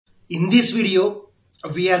In this video,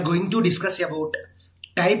 we are going to discuss about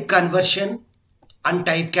type conversion and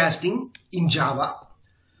typecasting in Java.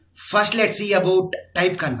 First, let's see about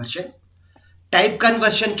type conversion. Type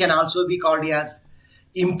conversion can also be called as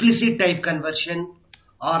implicit type conversion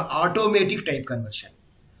or automatic type conversion.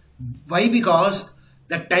 Why? Because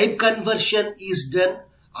the type conversion is done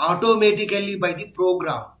automatically by the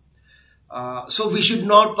program. So we should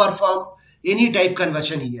not perform any type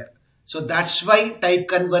conversion here. So that's why type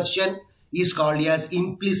conversion is called as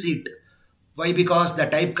implicit. Why? Because the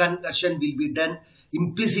type conversion will be done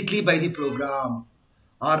implicitly by the program.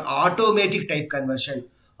 Or automatic type conversion.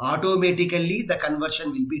 Automatically the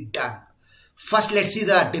conversion will be done. First, let's see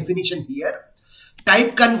the definition here.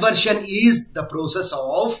 Type conversion is the process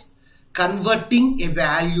of converting a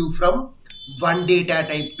value from one data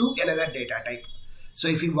type to another data type. So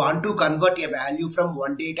if you want to convert a value from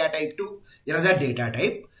one data type to another data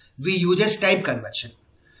type, we use type conversion.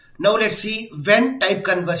 Now let's see when type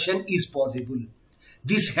conversion is possible.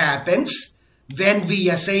 This happens when we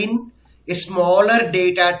assign a smaller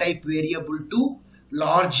data type variable to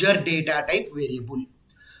larger data type variable.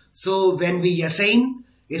 So when we assign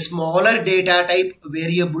a smaller data type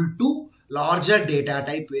variable to larger data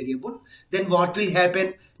type variable, then what will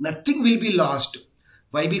happen? Nothing will be lost.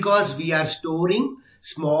 Why? Because we are storing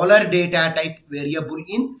smaller data type variable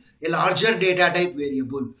in a larger data type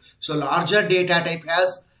variable. So larger data type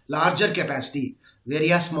has larger capacity,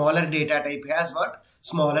 whereas smaller data type has what?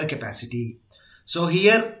 Smaller capacity. So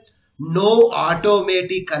here no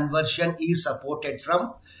automatic conversion is supported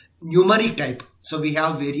from numeric type. So we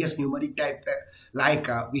have various numeric type like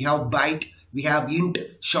we have byte, we have int,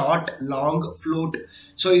 short, long, float.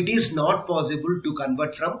 So it is not possible to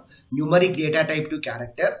convert from numeric data type to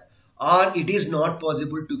character, or it is not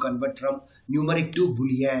possible to convert from numeric to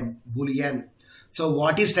boolean. So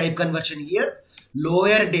what is type conversion here?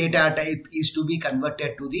 Lower data type is to be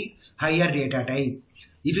converted to the higher data type.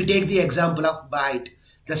 If you take the example of byte,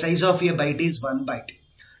 the size of a byte is 1 byte.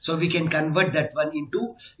 So we can convert that one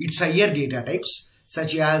into its higher data types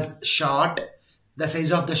such as short. The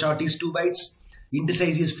size of the short is 2 bytes. Int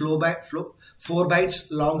size is 4 bytes.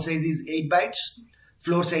 Long size is 8 bytes.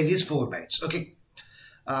 Float size is 4 bytes. Okay.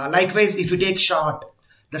 Likewise, if you take short,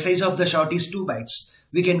 the size of the short is 2 bytes.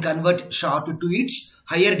 We can convert short to its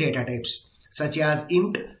higher data types such as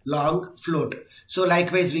int, long, float. So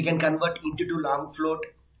likewise, we can convert int to long, float.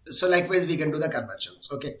 So likewise, we can do the conversions.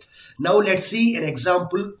 Okay. Now let's see an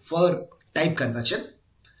example for type conversion.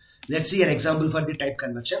 Let's see an example for the type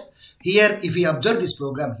conversion. Here, if we observe this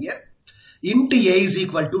program here, int a is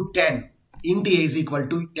equal to 10. Int a is equal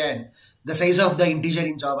to 10. The size of the integer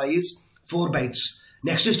in Java is 4 bytes.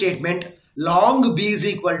 Next statement, long b is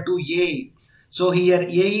equal to a. So here a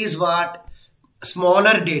is what?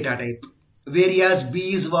 Smaller data type, whereas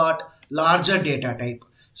b is what? Larger data type.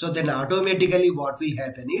 So then automatically what will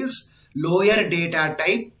happen is lower data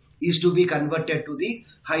type is to be converted to the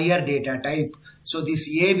higher data type. So this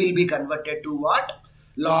a will be converted to what?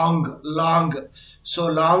 Long. So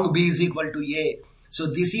long b is equal to a. So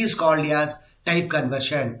this is called as type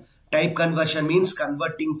conversion. Type conversion means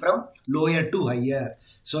converting from lower to higher.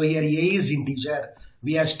 So here a is integer.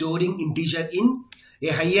 We are storing integer in a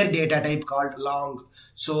higher data type called long,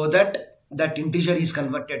 so that integer is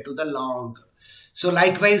converted to the long. So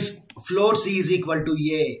likewise, float c is equal to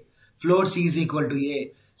a. Float c is equal to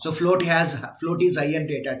a. So float is higher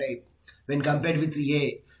data type when compared with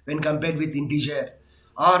a, when compared with integer,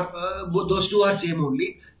 or those two are same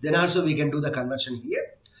only. Then also we can do the conversion here.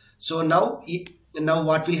 So now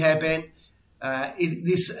what will happen?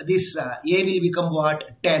 This a will become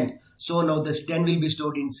what? 10. So now this 10 will be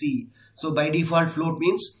stored in C. So by default, float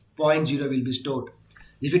means 0.0 will be stored.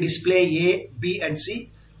 If we display A, B and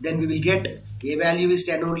C, then we will get A value is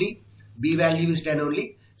 10 only, B value is 10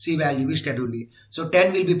 only, C value is 10 only. So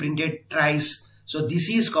 10 will be printed thrice. So this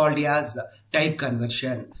is called as type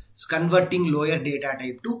conversion. Converting lower data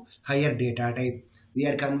type to higher data type. We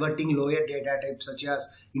are converting lower data type such as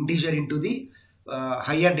integer into the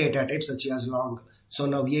higher data type such as long. So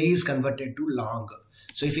now A is converted to long.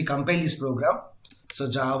 So if we compile this program, so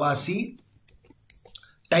Java C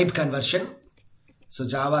type conversion. So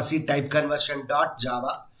Java C type conversion dot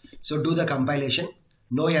Java. So do the compilation.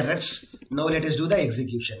 No errors. Now let us do the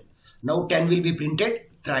execution. Now 10 will be printed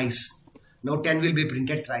thrice. Now 10 will be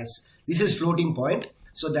printed thrice. This is floating point.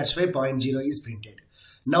 So that's why 0.0 is printed.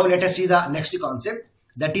 Now let us see the next concept,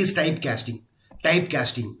 that is typecasting.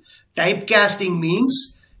 Typecasting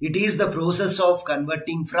means it is the process of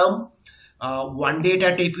converting from one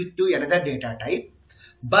data type to another data type,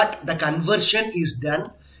 but the conversion is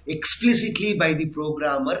done explicitly by the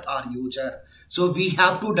programmer or user. So we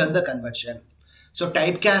have to done the conversion. So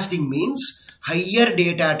typecasting means higher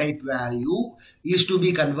data type value is to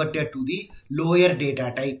be converted to the lower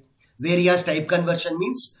data type. Whereas type conversion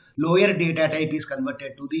means lower data type is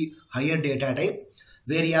converted to the higher data type.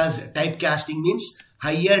 Whereas typecasting means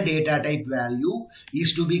higher data type value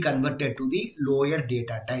is to be converted to the lower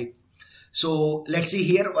data type. So let's see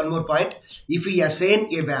here one more point. If we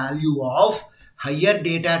assign a value of higher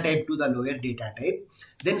data type to the lower data type,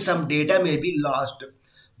 then some data may be lost.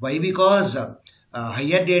 Why? Because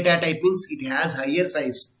higher data type means it has higher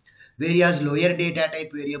size, whereas lower data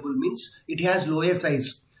type variable means it has lower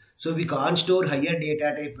size. So we can't store higher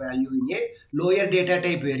data type value in a lower data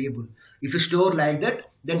type variable. If you store like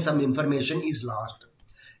that, then some information is lost.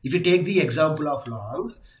 If you take the example of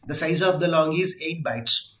long, the size of the long is 8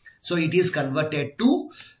 bytes. So it is converted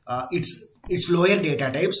to its lower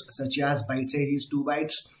data types, such as byte size is 2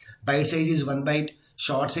 bytes, byte size is 1 byte,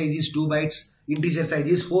 short size is 2 bytes, integer size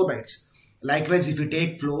is 4 bytes. Likewise, if you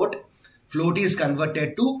take float, float is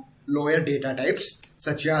converted to lower data types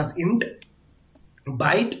such as int,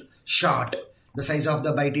 byte, short. The size of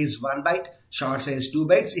the byte is 1 byte, short size 2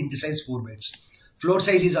 bytes, int size 4 bytes. Float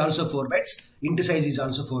size is also 4 bytes, int size is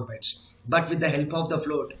also 4 bytes. But with the help of the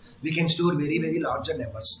float, we can store very larger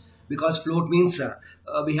numbers, because float means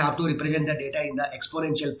we have to represent the data in the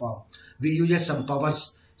exponential form. We use some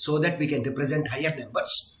powers so that we can represent higher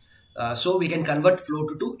numbers. So we can convert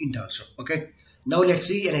float to int also. Okay. Now let's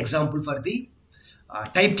see an example for the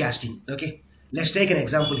typecasting. Okay. Let's take an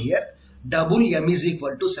example here. Double m is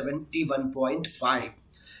equal to 71.5.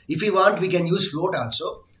 If we want, we can use float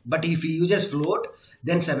also. But if we use float,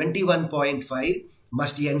 then 71.5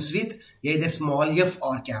 must ends with either small f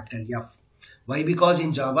or capital F. Why? Because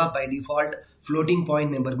in Java by default floating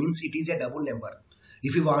point number means it is a double number.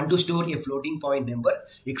 If you want to store a floating point number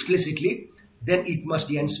explicitly, then it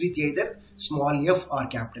must ends with either small f or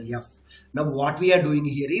capital F. Now what we are doing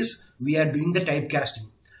here is we are doing the typecasting.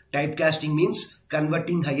 Typecasting means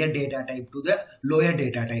converting higher data type to the lower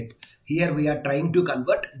data type. Here we are trying to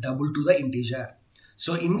convert double to the integer.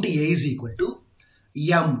 So int a is equal to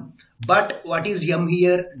m. But what is m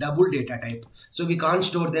here? Double data type. So we can't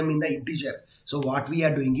store them in the integer. So what we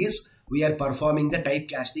are doing is we are performing the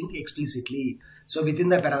typecasting explicitly. So within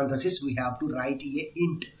the parenthesis we have to write a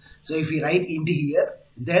int. So if we write int here,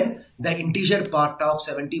 then the integer part of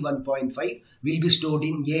 71.5 will be stored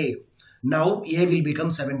in a. Now a will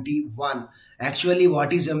become 71. Actually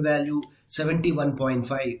what is m value?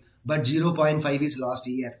 71.5. But 0.5 is lost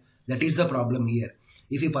here. That is the problem here.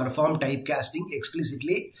 If we perform typecasting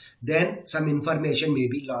explicitly, then some information may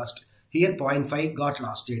be lost. Here 0.5 got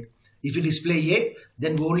losted. If we display a,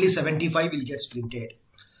 then only 75 will get printed.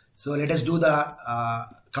 So let us do the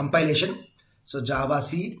compilation. So Java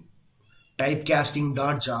C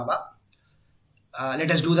typecasting.java.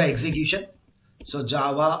 Let us do the execution. So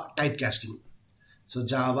Java typecasting. So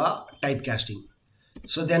Java typecasting.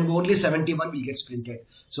 So then only 71 will get printed.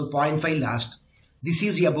 So 0.5 last. This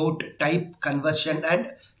is about type conversion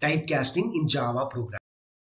and typecasting in Java program.